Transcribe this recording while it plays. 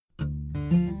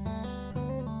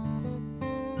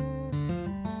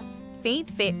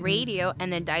Faith Fit Radio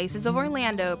and the Diocese of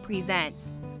Orlando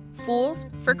presents Fools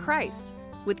for Christ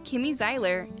with Kimmy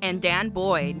Zeiler and Dan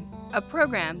Boyd, a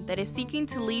program that is seeking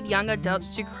to lead young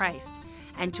adults to Christ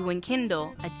and to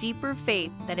enkindle a deeper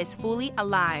faith that is fully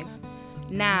alive.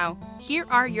 Now, here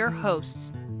are your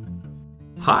hosts.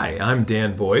 Hi, I'm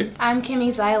Dan Boyd. I'm Kimmy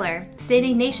Zeiler. St.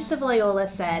 Ignatius of Loyola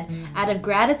said, "Out of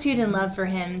gratitude and love for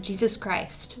him, Jesus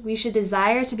Christ, we should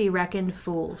desire to be reckoned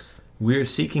fools." We're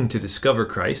seeking to discover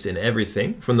Christ in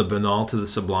everything, from the banal to the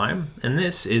sublime, and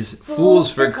this is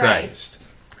Fools for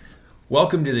Christ.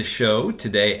 Welcome to the show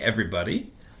today,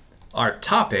 everybody. Our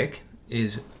topic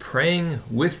is praying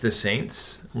with the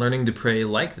saints, learning to pray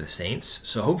like the saints,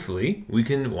 so hopefully we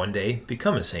can one day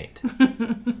become a saint.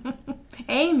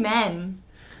 Amen.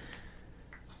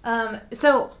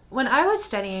 So when I was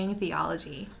studying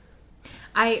theology,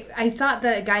 I sought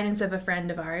the guidance of a friend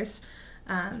of ours,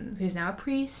 who's now a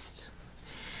priest,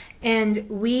 and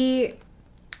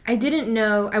I didn't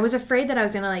know, I was afraid that I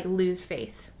was going to lose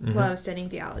faith while I was studying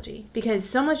theology, because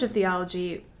so much of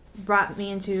theology brought me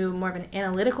into more of an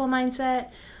analytical mindset,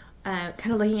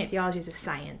 kind of looking at theology as a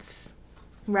science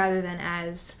rather than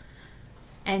as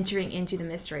entering into the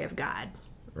mystery of God.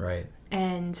 Right.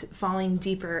 And falling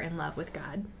deeper in love with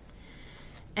God.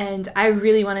 And I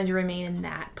really wanted to remain in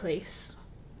that place,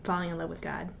 falling in love with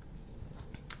God.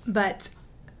 But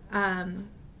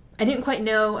I didn't quite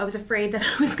know. I was afraid that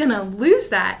I was going to lose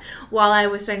that while I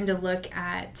was starting to look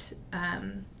at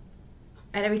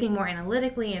everything more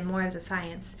analytically and more as a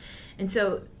science. And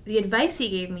so the advice he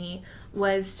gave me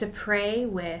was to pray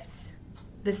with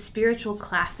the spiritual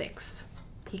classics,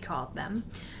 he called them.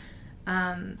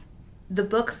 The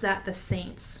books that the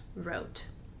saints wrote,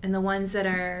 and the ones that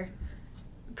are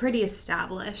pretty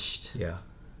established,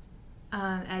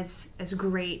 as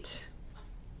great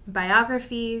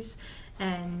biographies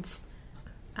and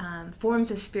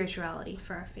forms of spirituality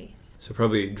for our faith. So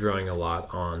probably drawing a lot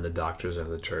on the doctors of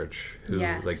the church, who,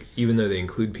 yes, even though they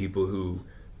include people who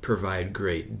provide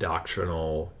great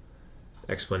doctrinal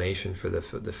explanation for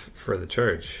the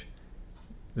church,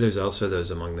 there's also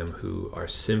those among them who are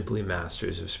simply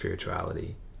masters of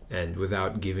spirituality, and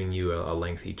without giving you a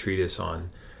lengthy treatise on,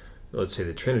 let's say,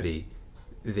 the Trinity,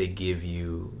 they give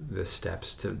you the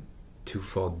steps to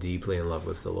fall deeply in love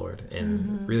with the Lord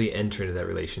and really enter into that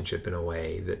relationship in a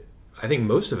way that I think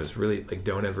most of us really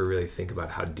don't ever really think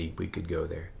about how deep we could go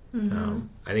there.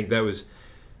 I think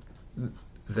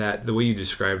that the way you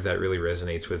described that really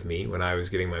resonates with me. When I was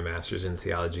getting my master's in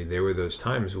theology, there were those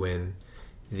times when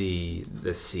the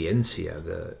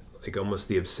ciencia, almost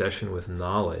the obsession with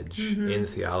knowledge in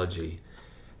theology,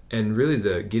 and really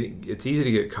it's easy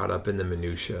to get caught up in the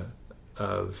minutia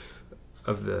of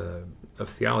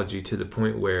theology, to the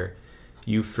point where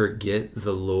you forget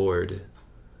the Lord,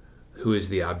 who is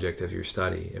the object of your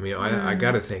study. I mean, I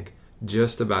got to think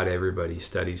just about everybody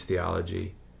studies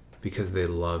theology because they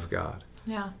love God.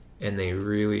 Yeah. And they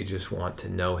really just want to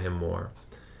know him more.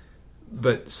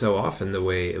 But so often the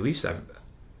way, at least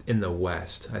in the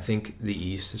West, I think the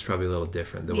East is probably a little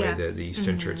different, the way that the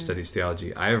Eastern Church studies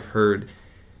theology. I have heard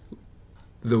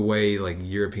the way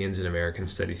Europeans and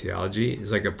Americans study theology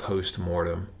is like a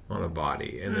post-mortem on a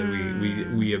body. And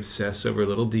then we obsess over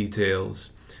little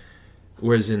details.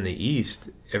 Whereas in the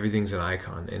East, everything's an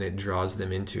icon, and it draws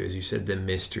them into, as you said, the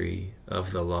mystery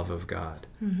of the love of God.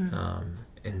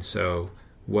 And so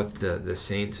what the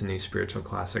saints and these spiritual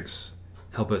classics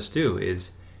help us do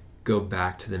is go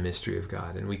back to the mystery of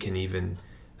God. And we can even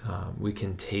we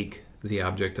can take the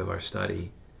object of our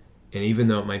study, and even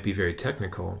though it might be very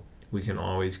technical, we can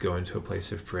always go into a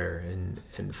place of prayer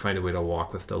and find a way to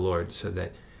walk with the Lord so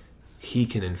that he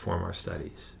can inform our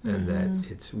studies. And that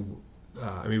it's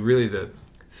really the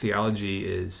theology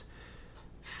is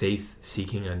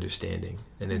faith-seeking understanding,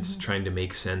 and it's trying to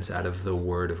make sense out of the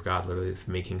Word of God, literally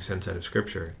making sense out of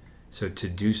Scripture. So to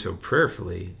do so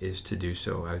prayerfully is to do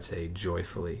so, I would say,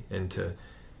 joyfully, and to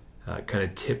kind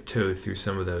of tiptoe through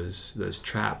some of those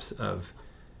traps of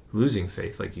losing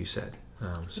faith, like you said.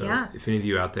 If any of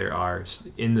you out there are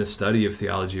in the study of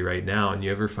theology right now, and you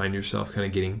ever find yourself kind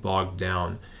of getting bogged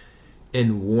down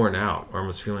and worn out, or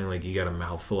almost feeling like you got a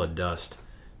mouth full of dust,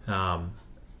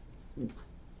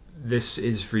 this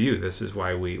is for you. This is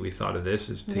why we thought of this,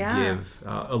 is to give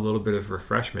a little bit of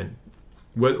refreshment.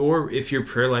 Or if your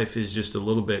prayer life is just a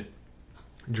little bit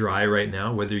dry right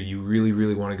now, whether you really,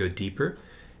 really want to go deeper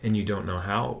and you don't know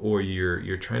how, or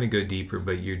you're trying to go deeper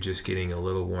but you're just getting a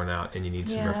little worn out and you need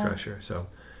some refresher. So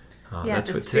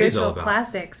that's what today's all about.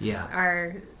 Classics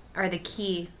are the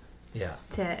key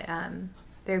to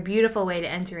they're a beautiful way to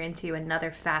enter into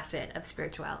another facet of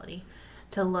spirituality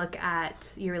to look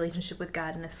at your relationship with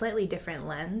God in a slightly different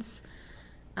lens,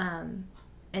 and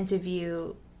to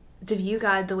view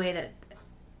God the way that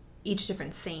each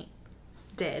different saint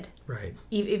did. Right.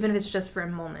 Even if it's just for a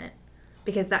moment,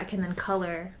 because that can then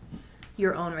color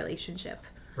your own relationship.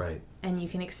 Right. And you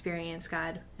can experience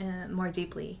God more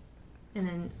deeply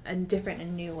in a different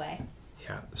and new way.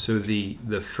 Yeah. So the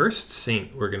first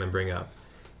saint we're going to bring up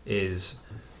is,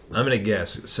 I'm going to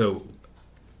guess, so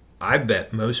I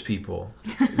bet most people,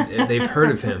 they've heard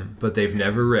of him, but they've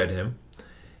never read him.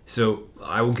 So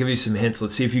I will give you some hints.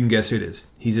 Let's see if you can guess who it is.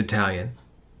 He's Italian.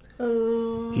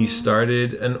 He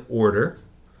started an order,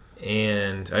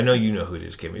 and I know you know who it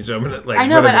is, Kimmy. So I'm gonna I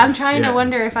know, but I'm trying to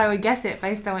wonder if I would guess it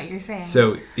based on what you're saying.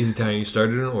 So he's Italian. He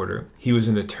started an order. He was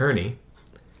an attorney.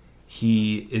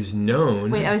 He is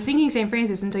known. Wait, I was thinking St.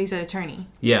 Francis until you said attorney.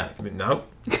 Yeah, but no.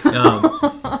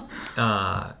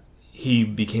 He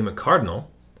became a cardinal,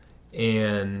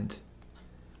 and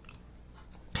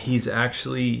he's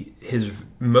actually, his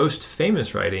most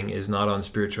famous writing is not on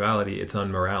spirituality, it's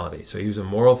on morality. So he was a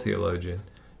moral theologian,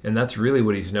 and that's really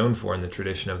what he's known for in the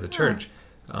tradition of the church.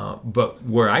 But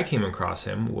where I came across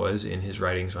him was in his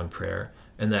writings on prayer,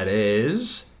 and that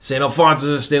is St.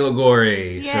 Alphonsus de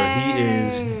Liguori. Yay! So he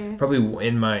is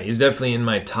probably he's definitely in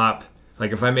my top,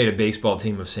 like if I made a baseball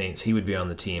team of saints, he would be on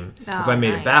the team. If I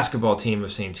made a basketball team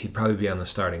of saints, he'd probably be on the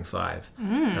starting five.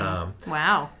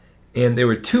 Wow. And there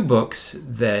were two books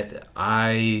that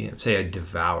I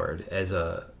devoured as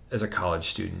a college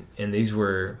student. And these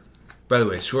were, by the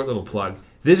way, short little plug.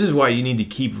 This is why you need to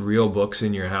keep real books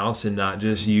in your house and not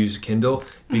just use Kindle,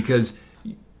 because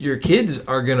your kids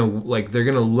are going to, they're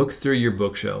going to look through your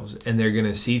bookshelves and they're going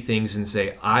to see things and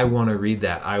say, I want to read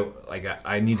that.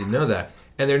 I need to know that.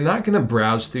 And they're not going to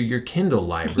browse through your Kindle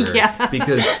library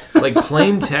because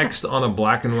plain text on a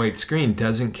black and white screen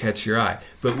doesn't catch your eye.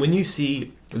 But when you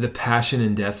see the passion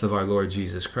and death of our Lord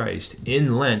Jesus Christ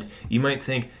in Lent, you might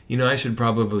think, I should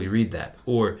probably read that.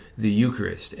 Or the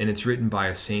Eucharist, and it's written by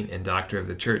a saint and doctor of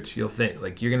the church. You'll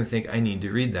think, you're going to think, I need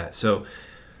to read that. So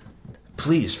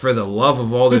please, for the love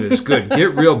of all that is good,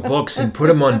 get real books and put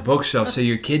them on bookshelves so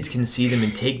your kids can see them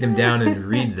and take them down and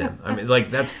read them. I mean,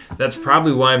 that's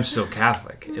probably why I'm still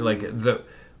Catholic.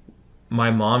 My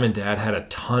mom and dad had a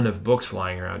ton of books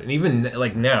lying around, and even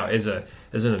now as an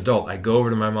adult, I go over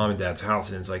to my mom and dad's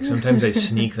house, and it's sometimes I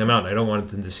sneak them out, and I don't want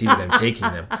them to see that I'm taking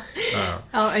them.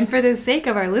 And for the sake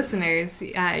of our listeners,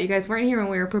 you guys weren't here when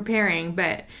we were preparing,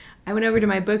 but I went over to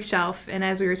my bookshelf, and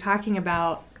as we were talking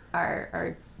about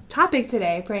our topic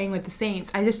today, praying with the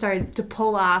saints, I just started to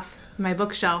pull off my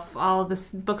bookshelf all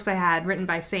the books I had written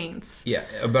by saints. Yeah,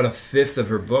 about a fifth of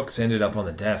her books ended up on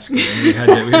the desk, and we had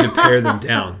to pare them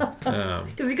down.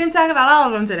 Because we couldn't talk about all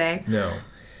of them today. No.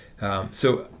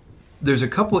 So there's a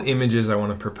couple images I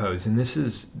want to propose, and this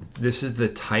is the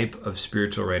type of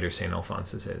spiritual writer St.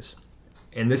 Alphonsus is.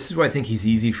 And this is why I think he's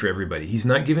easy for everybody. He's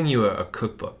not giving you a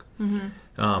cookbook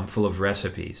full of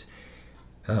recipes.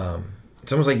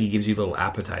 It's almost like he gives you little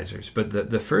appetizers. But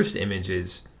the first image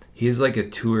is, he is like a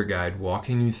tour guide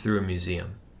walking you through a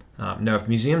museum. Now, if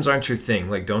museums aren't your thing,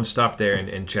 don't stop there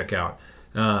and check out.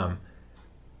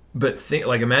 But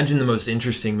imagine the most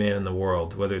interesting man in the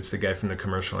world, whether it's the guy from the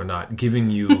commercial or not, giving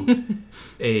you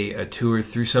a tour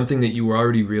through something that you were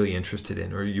already really interested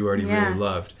in or you already really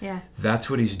loved. Yeah. That's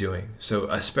what he's doing. So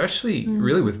especially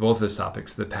really with both those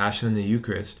topics, the Passion and the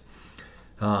Eucharist,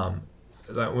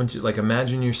 that when you,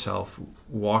 imagine yourself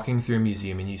walking through a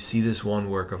museum and you see this one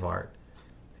work of art,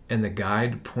 and the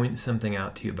guide points something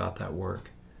out to you about that work,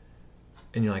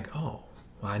 and you're like, oh,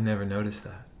 well, I never noticed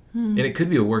that. And it could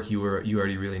be a work you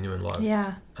already really knew and loved.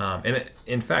 Yeah.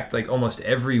 In fact, almost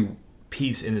every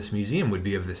piece in this museum would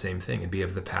be of the same thing. It'd be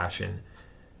of the Passion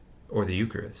or the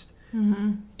Eucharist.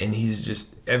 Mm-hmm. And he's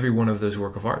just, every one of those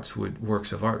works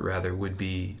of art would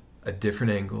be a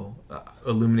different angle,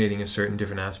 illuminating a certain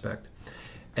different aspect.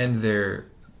 And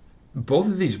both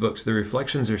of these books, the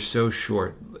reflections are so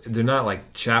short. They're not like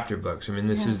chapter books. I mean,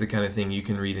 this is the kind of thing you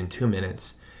can read in 2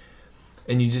 minutes.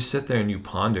 And you just sit there and you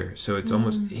ponder. So it's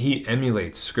almost, he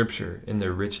emulates Scripture in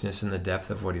the richness and the depth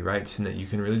of what he writes, and that you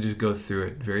can really just go through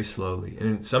it very slowly.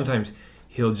 And sometimes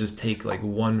he'll just take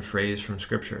one phrase from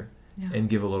Scripture and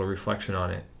give a little reflection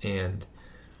on it. And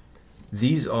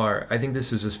I think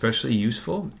this is especially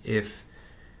useful if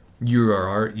you're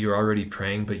already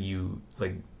praying, but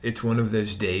it's one of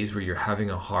those days where you're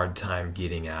having a hard time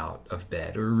getting out of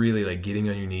bed, or really getting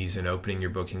on your knees and opening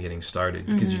your book and getting started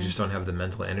because you just don't have the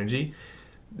mental energy.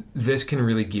 This can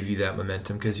really give you that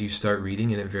momentum because you start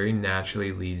reading and it very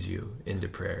naturally leads you into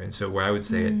prayer. And so where I would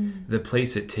say the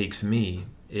place it takes me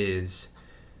is,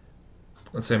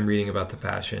 let's say I'm reading about the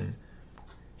Passion.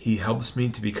 he helps me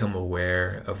to become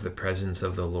aware of the presence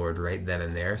of the Lord right then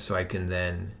and there, so I can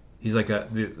then, he's like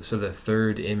so the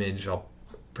third image I'll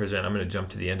present, I'm going to jump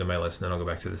to the end of my list and then I'll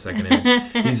go back to the second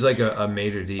image. He's like a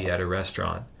maitre d' at a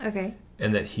restaurant. Okay.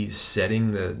 And that he's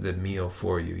setting the meal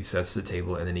for you. He sets the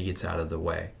table and then he gets out of the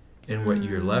way. And what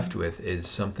you're left with is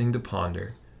something to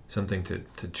ponder, something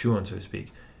to chew on, so to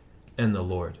speak, and the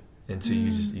Lord. And so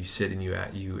you sit and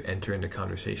you enter into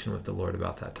conversation with the Lord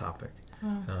about that topic.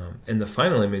 Wow. And the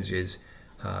final image is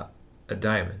a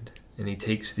diamond. And he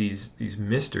takes these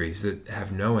mysteries that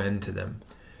have no end to them,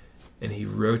 and he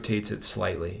rotates it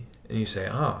slightly. And you say,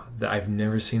 I've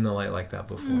never seen the light like that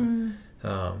before.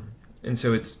 And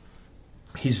so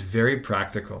he's very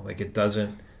practical. Like it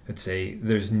doesn't, let's say,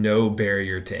 there's no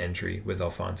barrier to entry with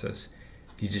Alphonsus.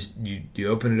 You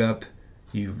open it up,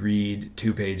 you read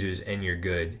 2 pages, and you're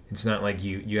good. It's not like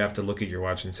you have to look at your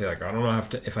watch and say, like, I don't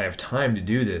know if I have time to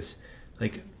do this.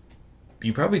 Like,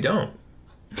 you probably don't.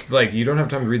 Like, you don't have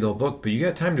time to read the whole book, but you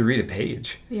got time to read a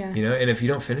page. Yeah. You know, and if you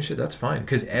don't finish it, that's fine,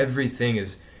 because everything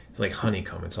is like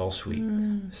honeycomb. It's all sweet.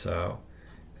 So,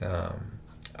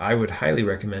 I would highly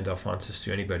recommend Alphonsus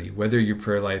to anybody, whether your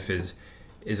prayer life is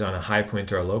on a high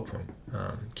point or a low point.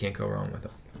 Can't go wrong with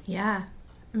it. Yeah.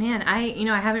 Man, I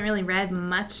haven't really read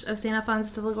much of St.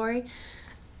 Alphonsus of Liguori.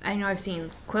 I know I've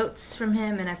seen quotes from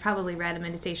him, and I've probably read a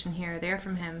meditation here or there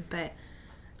from him, but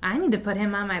I need to put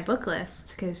him on my book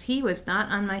list because he was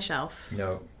not on my shelf.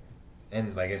 No.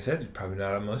 And like I said, probably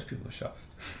not on most people's shelf.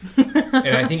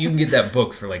 And I think you can get that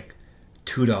book for like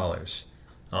 $2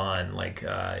 on like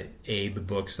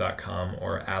abebooks.com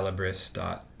or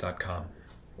alibris.com.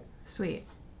 Sweet.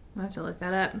 I'll have to look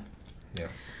that up.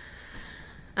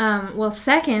 Yeah. Well,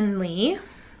 secondly,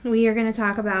 we are going to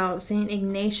talk about St.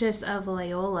 Ignatius of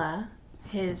Loyola,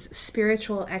 his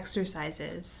spiritual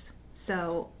exercises.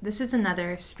 So this is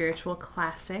another spiritual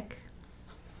classic.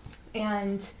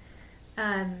 And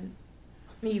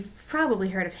you've probably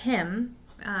heard of him,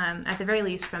 at the very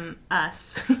least from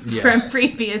us, from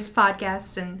previous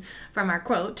podcasts and from our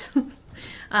quote.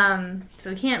 So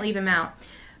we can't leave him out.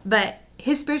 But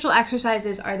his spiritual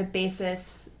exercises are the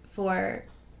basis for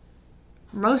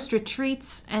most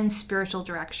retreats and spiritual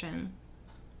direction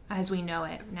as we know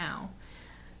it now.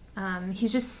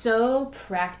 He's just so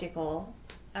practical.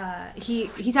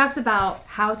 He talks about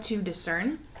how to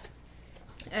discern.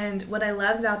 And what I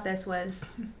loved about this was,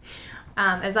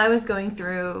 as I was going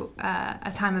through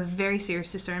a time of very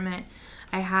serious discernment,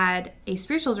 I had a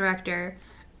spiritual director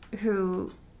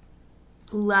who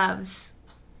loves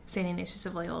St. Ignatius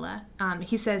of Loyola.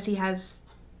 He says he has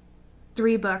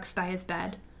 3 books by his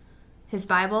bed: his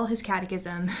Bible, his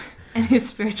catechism, and his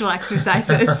spiritual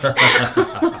exercises.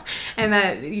 And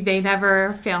that they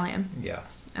never fail him. Yeah.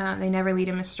 They never lead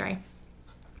him astray.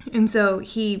 And so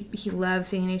he loves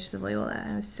St. Ignatius of Loyola.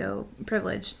 I was so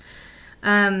privileged.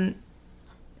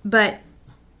 But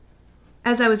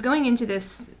as I was going into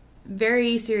this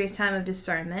very serious time of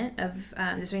discernment, of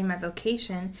discerning my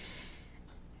vocation,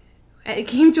 it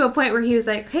came to a point where he was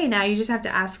like, hey, now you just have to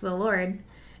ask the Lord.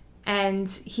 And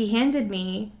he handed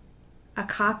me a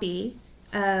copy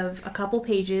of a couple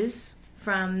pages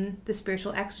from the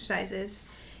spiritual exercises.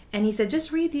 And he said,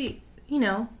 just read the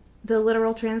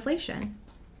literal translation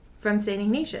from St.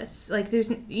 Ignatius. Like,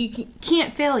 you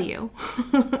can't fail you.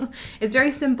 It's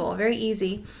very simple, very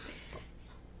easy.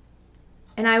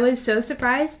 And I was so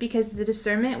surprised because the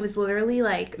discernment was literally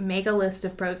like, make a list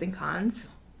of pros and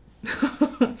cons.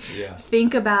 Yeah.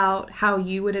 Think about how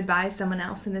you would advise someone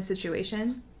else in this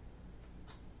situation.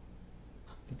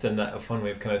 It's a fun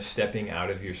way of kind of stepping out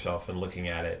of yourself and looking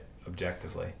at it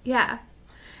objectively. Yeah.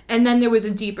 And then there was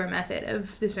a deeper method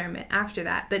of discernment after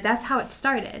that. But that's how it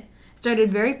started. It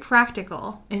started very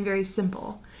practical and very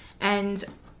simple. And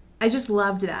I just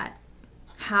loved that.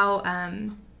 How,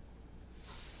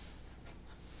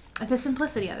 the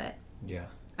simplicity of it. Yeah.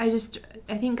 I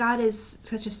think God is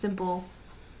such a simple,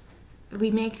 we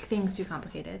make things too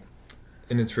complicated.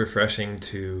 And it's refreshing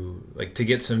to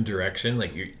get some direction.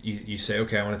 Like you say,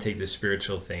 okay, I want to take this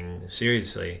spiritual thing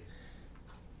seriously.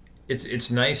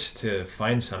 It's nice to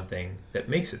find something that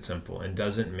makes it simple and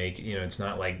doesn't make, it's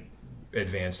not like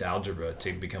advanced algebra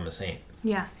to become a saint.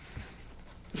 Yeah.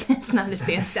 It's not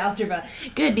advanced algebra.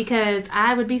 Good, because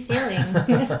I would be failing.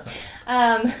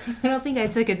 I don't think I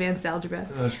took advanced algebra.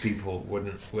 Most people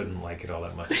wouldn't like it all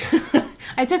that much.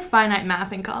 I took finite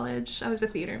math in college. I was a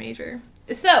theater major.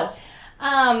 So,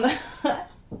 St.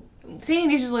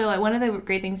 Ignatius of Loyola, one of the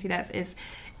great things he does is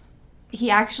he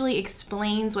actually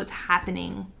explains what's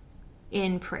happening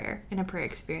in prayer, in a prayer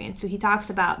experience. So he talks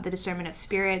about the discernment of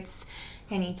spirits,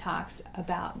 and he talks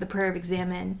about the prayer of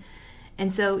examen.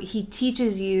 And so he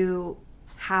teaches you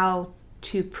how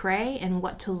to pray and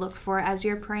what to look for as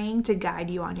you're praying to guide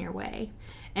you on your way.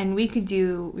 And we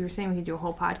were saying we could do a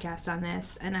whole podcast on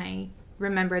this, and I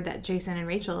remembered that Jason and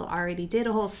Rachel already did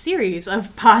a whole series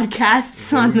of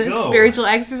podcasts on the spiritual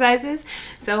exercises.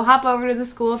 So hop over to the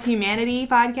School of Humanity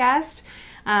podcast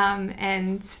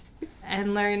and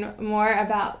learn more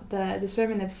about the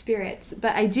discernment of spirits.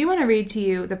 But I do want to read to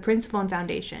you the principle and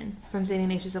foundation from St.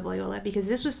 Ignatius of Loyola, because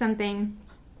this was something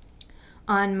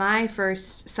on my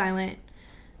first silent,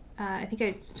 I think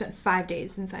I spent 5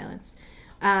 days in silence.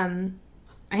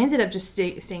 I ended up just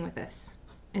staying with this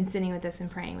and sitting with this and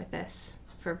praying with this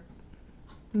for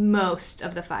most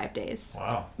of the 5 days.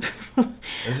 Wow.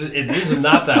 This is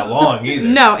not that long either.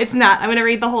 No, it's not. I'm going to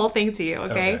read the whole thing to you,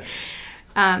 okay?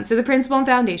 So the principle and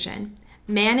foundation.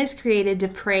 Man is created to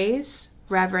praise,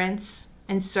 reverence,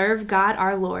 and serve God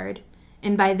our Lord,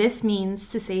 and by this means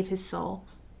to save his soul.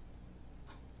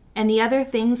 And the other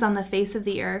things on the face of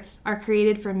the earth are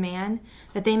created for man,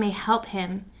 that they may help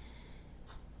him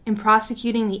in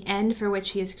prosecuting the end for which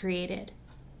he is created.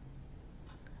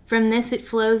 From this it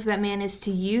flows that man is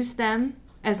to use them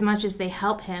as much as they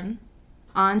help him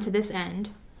on to this end,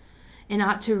 and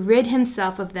ought to rid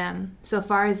himself of them so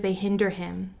far as they hinder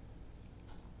him.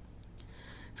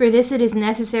 For this it is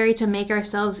necessary to make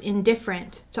ourselves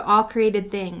indifferent to all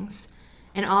created things,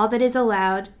 and all that is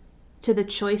allowed to the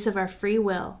choice of our free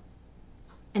will,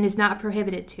 and is not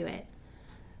prohibited to it,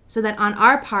 so that on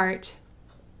our part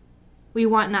we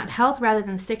want not health rather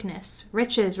than sickness,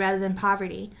 riches rather than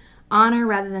poverty, honor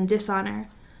rather than dishonor,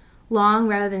 long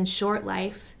rather than short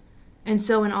life, and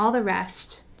so in all the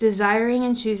rest, desiring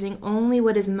and choosing only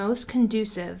what is most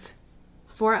conducive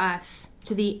for us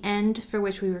to the end for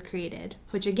which we were created,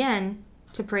 which again,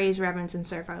 to praise, reverence, and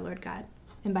serve our Lord God,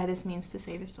 and by this means to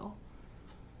save his soul.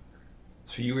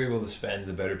 So you were able to spend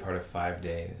the better part of 5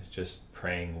 days just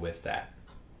praying with that.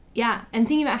 Yeah, and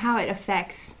thinking about how it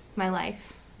affects my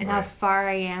life and Right. how far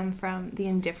I am from the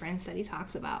indifference that he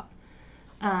talks about.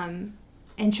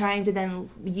 And trying to then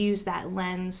use that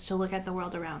lens to look at the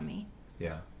world around me.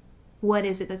 Yeah. What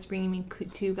is it that's bringing me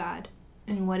to God?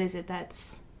 And what is it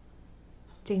that's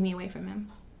taking me away from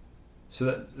him?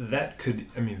 So that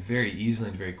could, very easily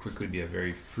and very quickly be a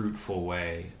very fruitful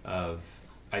way of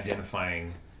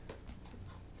identifying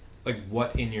like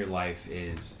what in your life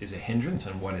is a hindrance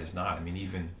and what is not.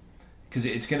 Even because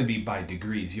it's going to be by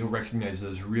degrees. You'll recognize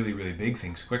those really, really big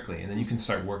things quickly, and then you can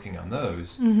start working on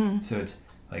those. Mm-hmm. So it's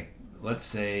like, let's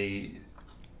say,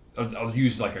 I'll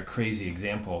use like a crazy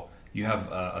example. You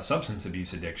have a substance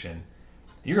abuse addiction.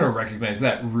 You're going to recognize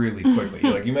that really quickly.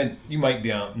 Like you might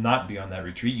not be on that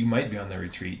retreat. You might be on that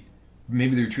retreat.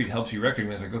 Maybe the retreat helps you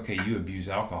recognize, like, okay, you abuse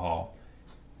alcohol.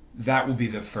 That will be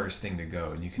the first thing to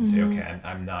go, and you can say, okay,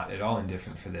 I'm not at all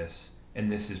indifferent for this, and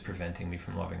this is preventing me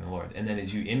from loving the Lord. And then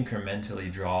as you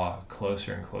incrementally draw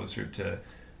closer and closer to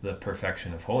the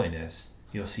perfection of holiness,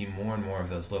 you'll see more and more of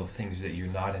those little things that you're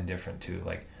not indifferent to,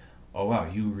 like, oh wow,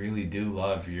 you really do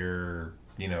love your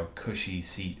cushy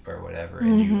seat or whatever,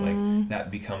 and you like that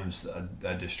becomes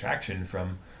a distraction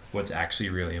from what's actually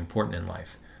really important in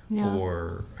life. Yeah.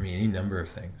 Or any number of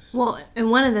things. Well, and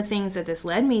one of the things that this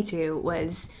led me to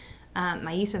was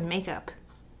my use of makeup,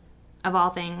 of all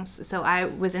things. So I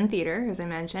was in theater, as I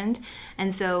mentioned,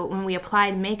 and so when we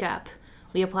applied makeup,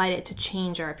 we applied it to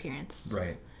change our appearance,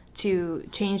 right? To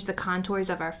change the contours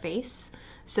of our face,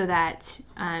 so that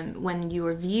when you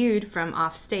were viewed from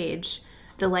off stage,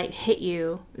 the light hit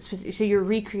you, so you're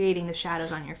recreating the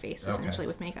shadows on your face, essentially,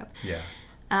 with makeup. Yeah.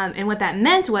 And what that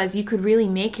meant was you could really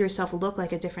make yourself look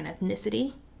like a different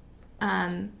ethnicity.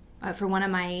 For one of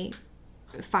my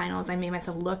finals, I made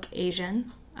myself look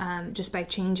Asian, just by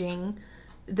changing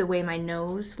the way my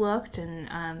nose looked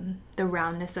and the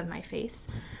roundness of my face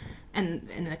and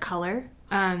the color.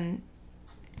 And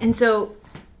so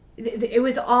it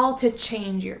was all to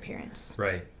change your appearance.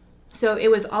 Right. So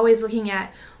it was always looking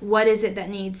at what is it that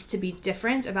needs to be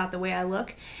different about the way I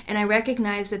look. And I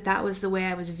recognized that was the way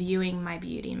I was viewing my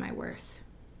beauty and my worth.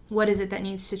 What is it that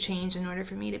needs to change in order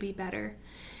for me to be better?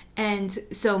 And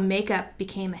so makeup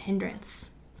became a hindrance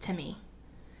to me.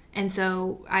 And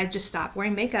so I just stopped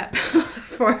wearing makeup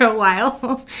for a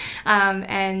while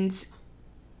and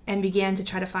began to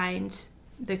try to find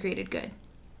the created good.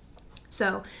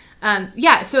 So,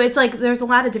 so it's like there's a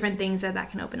lot of different things that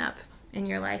can open up in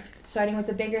your life, starting with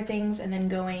the bigger things and then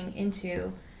going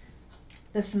into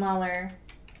the smaller,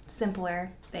 simpler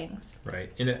things.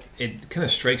 Right. And it kind of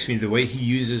strikes me the way he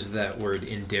uses that word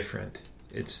indifferent.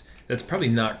 That's probably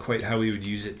not quite how we would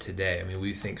use it today.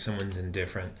 We think someone's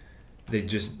indifferent. They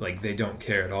just they don't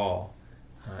care at all.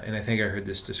 And I think I heard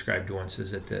this described once,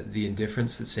 is that the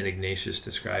indifference that St. Ignatius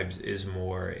describes is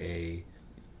more a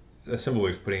simple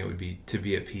way of putting it would be to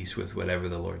be at peace with whatever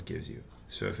the Lord gives you.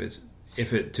 So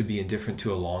to be indifferent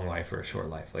to a long life or a short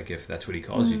life, like if that's what he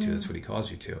calls you to, that's what he calls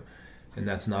you to. And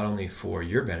that's not only for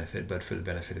your benefit, but for the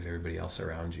benefit of everybody else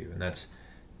around you. And that's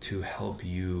to help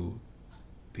you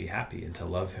be happy and to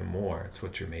love him more. It's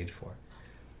what you're made for.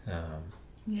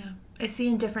 Yeah. I see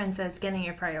indifference as getting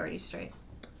your priorities straight.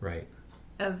 Right.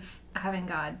 Of having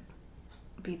God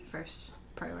be the first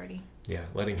priority. Yeah,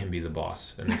 letting him be the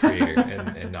boss and the creator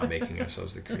and not making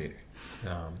ourselves the creator.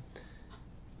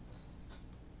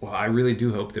 Well, I really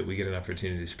do hope that we get an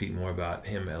opportunity to speak more about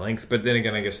him at length. But then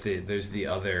again, I guess there's the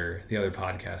other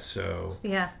podcasts. So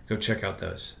yeah, go check out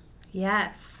those.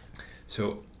 Yes.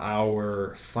 So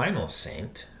our final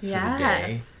saint for the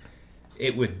day,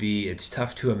 it's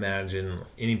tough to imagine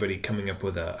anybody coming up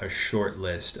with a short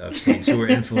list of saints who were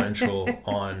influential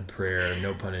on prayer,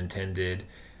 no pun intended.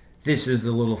 This is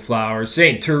the little flower,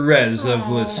 Saint Therese of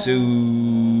Lisieux.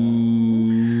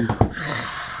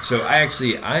 So I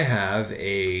have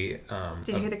a...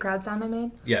 Did you hear the crowd sound I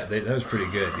made? Yeah, that was pretty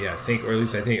good. Yeah, I think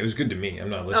it was good to me. I'm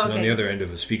not listening on the other end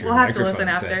of a speaker. We'll have to listen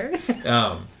after.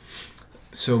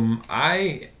 So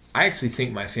I actually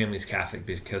think my family's Catholic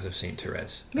because of Saint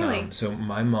Therese. Really? So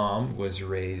my mom was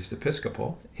raised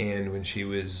Episcopal, and when she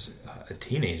was a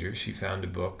teenager, she found a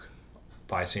book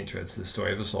by Saint Therese, The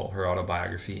Story of a Soul, her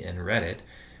autobiography, and read it.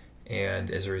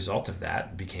 And as a result of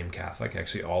that, became Catholic.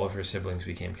 Actually, all of her siblings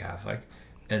became Catholic.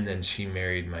 And then she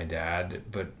married my dad,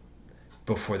 but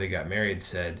before they got married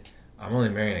said, I'm only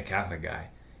marrying a Catholic guy.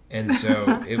 And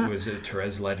so it was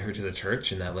Therese led her to the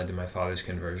church, and that led to my father's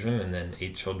conversion, and then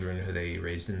 8 children who they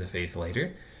raised in the faith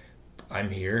later. I'm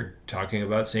here talking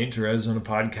about Saint Therese on a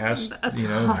podcast, That's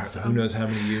awesome. Who knows how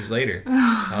many years later.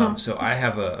 So I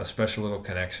have a special little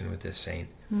connection with this saint.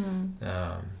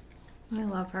 I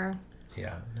love her.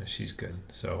 Yeah, she's good.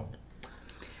 So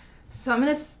I'm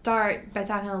going to start by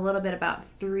talking a little bit about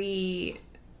 3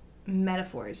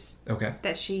 metaphors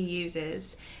that she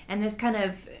uses. And this kind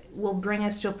of will bring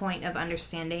us to a point of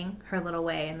understanding her little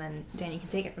way, and then Dan, you can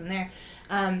take it from there.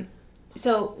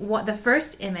 So the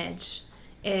first image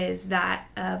is that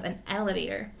of an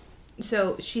elevator.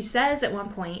 So she says at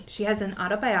one point, she has an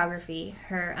autobiography.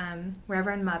 Her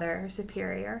Reverend Mother, her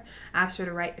superior, asked her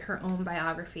to write her own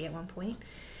biography at one point.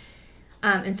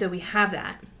 And so we have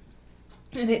that.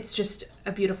 And it's just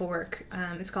a beautiful work.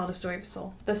 It's called The Story of a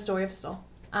Soul. The Story of a Soul.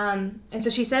 And so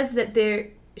she says that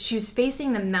she was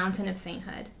facing the mountain of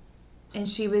sainthood. And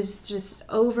she was just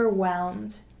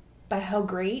overwhelmed by how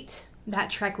great that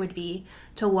trek would be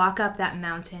to walk up that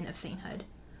mountain of sainthood.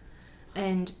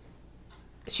 And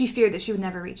she feared that she would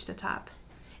never reach the top.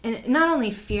 And not only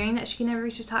fearing that she could never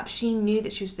reach the top, she knew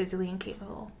that she was physically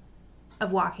incapable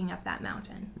of walking up that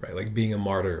mountain. Right, like being a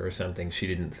martyr or something she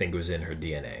didn't think was in her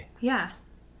DNA. Yeah.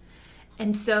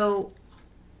 And so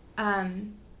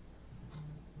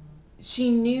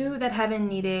she knew that heaven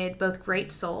needed both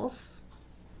great souls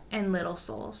and little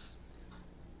souls.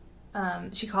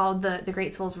 She called the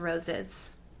great souls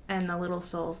roses, and the little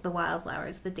souls the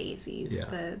wildflowers, the daisies,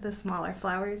 the smaller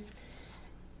flowers.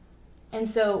 And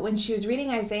so when she was reading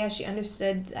Isaiah, she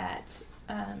understood that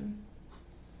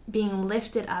being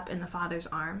lifted up in the Father's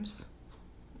arms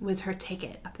was her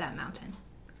ticket up that mountain.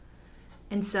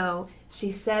 And so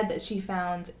she said that she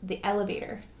found the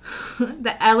elevator,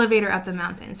 the elevator up the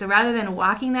mountain. So rather than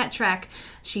walking that trek,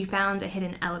 she found a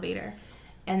hidden elevator.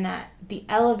 And that the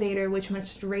elevator which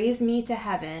must raise me to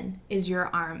heaven is your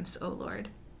arms, O Lord.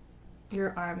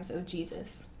 Your arms, O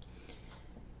Jesus.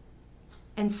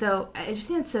 And so I just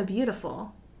think it's so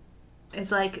beautiful.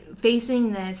 It's like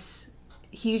facing this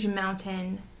huge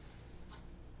mountain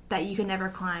that you could never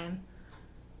climb.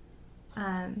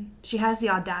 She has the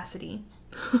audacity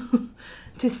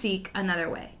to seek another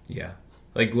way. Yeah.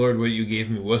 Like, Lord, what you gave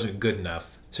me wasn't good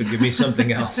enough, so give me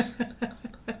something else.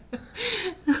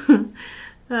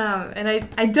 And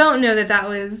I don't know that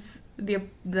was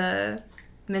the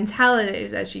mentality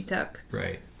that she took.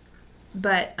 Right.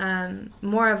 But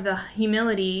more of the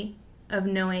humility of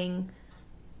knowing,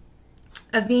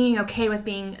 of being okay with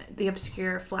being the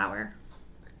obscure flower.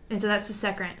 And so that's the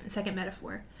second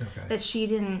metaphor. Okay. That she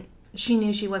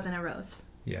knew she wasn't a rose.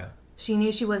 Yeah. She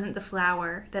knew she wasn't the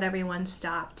flower that everyone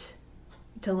stopped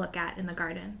to look at in the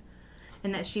garden.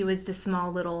 And that she was the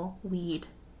small little weed.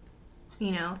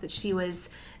 You know, that she was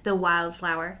the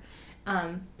wildflower.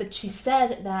 But she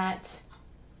said that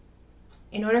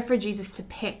in order for Jesus to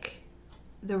pick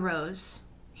the rose,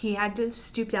 he had to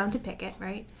stoop down to pick it,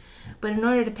 right? But in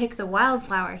order to pick the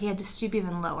wildflower, he had to stoop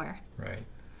even lower. Right.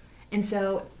 And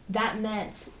so that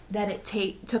meant that it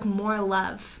took more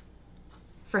love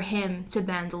for him to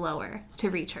bend lower to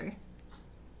reach her.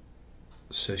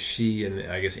 So she,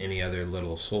 and I guess any other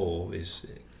little soul, is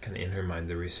kind of in her mind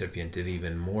the recipient of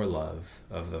even more love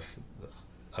of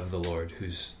the Lord,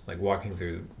 who's like walking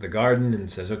through the garden and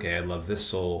says, okay, I love this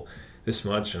soul this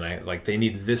much, and they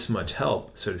need this much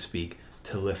help, so to speak,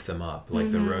 to lift them up.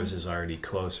 Like the rose is already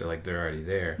closer, like they're already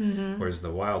there. Whereas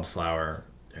the wildflower,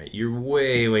 right, you're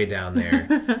way down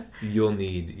there. you'll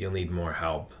need more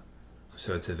help,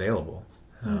 so it's available.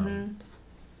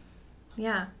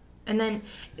 Yeah. And then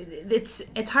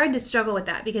it's hard to struggle with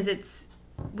that, because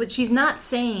but she's not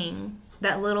saying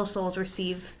that little souls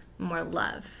receive more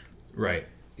love. Right.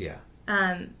 Yeah.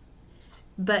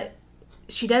 But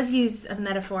she does use a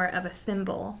metaphor of a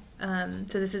thimble.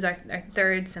 So this is our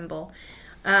third symbol.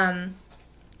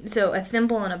 So a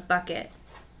thimble and a bucket.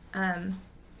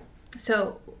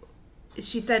 So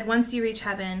she said, once you reach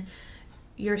heaven,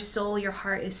 your soul, your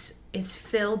heart is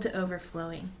filled to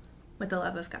overflowing with the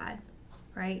love of God,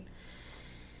 right?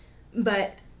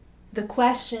 But the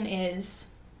question is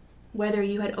whether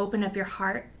you had opened up your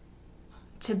heart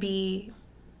to be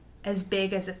as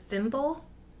big as a thimble,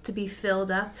 to be filled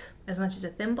up as much as a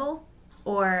thimble,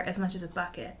 or as much as a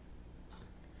bucket.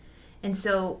 And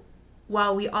so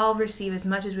while we all receive as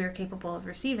much as we are capable of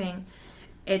receiving,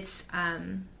 it's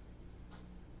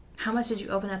how much did you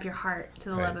open up your heart to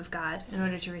the love of God in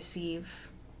order to receive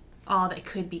all that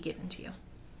could be given to you?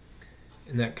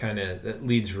 And that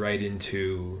leads right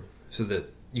into, so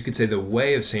that you could say the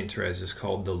way of Saint Therese is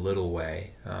called the little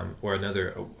way, or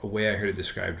a way I heard it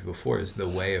described before is the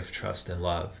way of trust and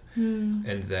love.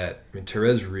 And that,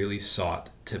 Therese really sought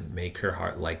to make her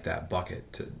heart like that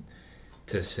bucket,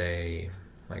 to say,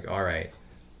 like, all right,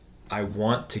 I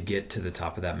want to get to the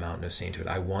top of that mountain of sainthood.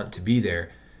 I want to be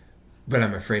there, but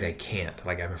I'm afraid I can't.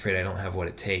 Like, I'm afraid I don't have what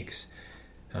it takes.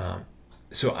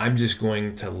 So I'm just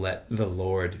going to let the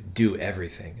Lord do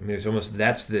everything. It's almost,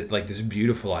 that's this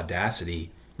beautiful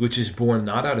audacity, which is born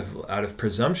not out of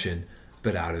presumption,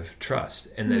 but out of trust.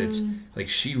 And that it's like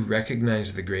she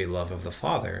recognized the great love of the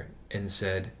Father and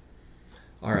said,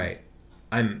 all right,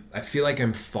 I feel like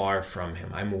I'm far from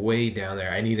him. I'm way down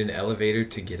there. I need an elevator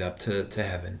to get up to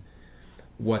heaven.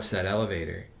 What's that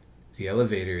elevator? The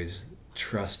elevator is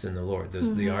trust in the Lord,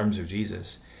 the arms of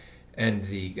Jesus. And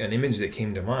an image that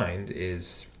came to mind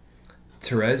is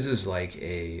Therese is like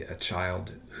a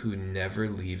child who never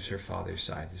leaves her father's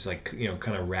side. He's like,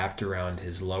 kind of wrapped around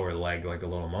his lower leg like a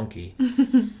little monkey.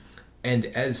 And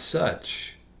as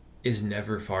such, is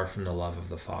never far from the love of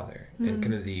the Father. And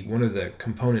kind of one of the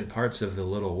component parts of the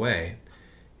little way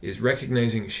is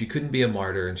recognizing she couldn't be a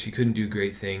martyr and she couldn't do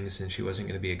great things and she wasn't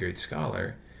going to be a great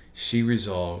scholar. She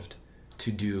resolved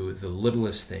to do the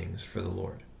littlest things for the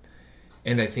Lord.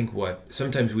 And I think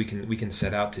sometimes we can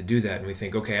set out to do that, and we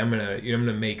think, okay, I'm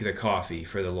gonna make the coffee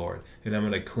for the Lord, and I'm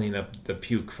gonna clean up the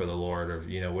puke for the Lord,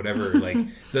 or whatever, like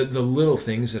the little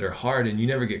things that are hard and you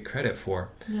never get credit for.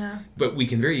 Yeah. But we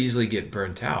can very easily get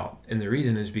burnt out, and the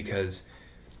reason is because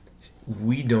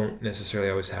we don't necessarily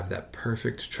always have that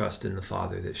perfect trust in the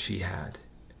Father that she had.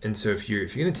 And so if you're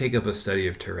gonna take up a study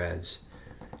of Therese,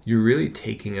 you're really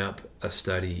taking up a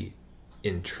study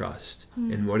in trust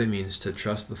and what it means to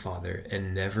trust the Father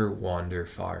and never wander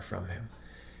far from him.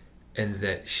 And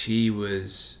that she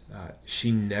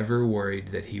never worried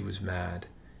that he was mad,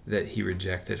 that he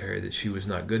rejected her, that she was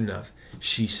not good enough.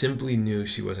 She simply knew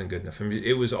she wasn't good enough.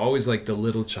 It was always like the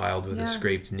little child with a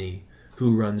scraped knee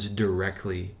who runs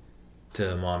directly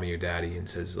to mommy or daddy and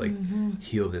says, like,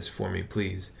 heal this for me,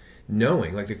 please.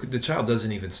 Knowing, like, the child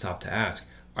doesn't even stop to ask,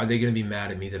 are they going to be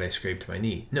mad at me that I scraped my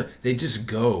knee? No, they just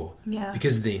go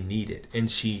because they need it.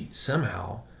 And she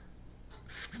somehow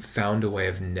found a way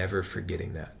of never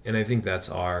forgetting that. And I think that's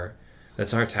our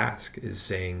task, is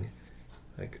saying,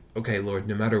 like, okay, Lord,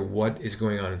 no matter what is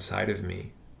going on inside of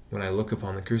me, when I look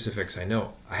upon the crucifix, I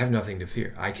know I have nothing to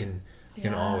fear. I can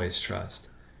always trust.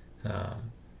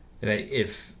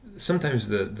 If sometimes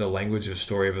the language of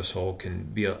Story of a Soul can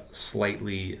be a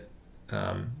slightly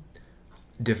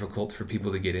difficult for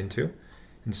people to get into,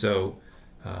 and so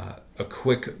a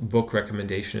quick book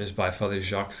recommendation is by Father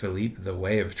Jacques Philippe, The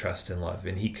Way of Trust and Love,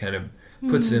 and he kind of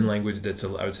puts it in language that's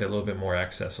I would say a little bit more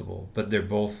accessible, but they're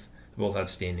both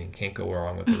outstanding. Can't go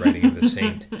wrong with the writing of the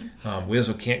saint. We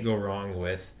also can't go wrong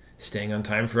with staying on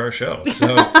time for our show,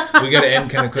 so we got to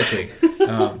end kind of quickly,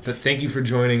 but thank you for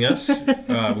joining us.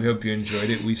 We hope you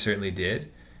enjoyed it. We certainly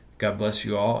did. God bless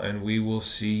you all, and we will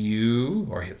see you,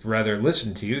 or rather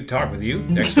listen to you, talk with you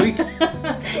next week.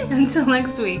 Until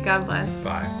next week, God bless.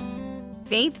 Bye.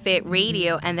 Faith Fit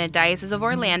Radio and the Diocese of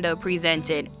Orlando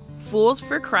presented Fools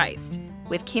for Christ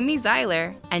with Kimmy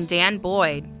Zeiler and Dan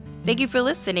Boyd. Thank you for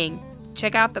listening.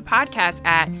 Check out the podcast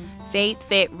at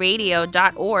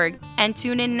faithfitradio.org and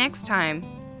tune in next time.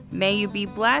 May you be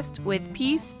blessed with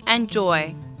peace and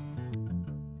joy.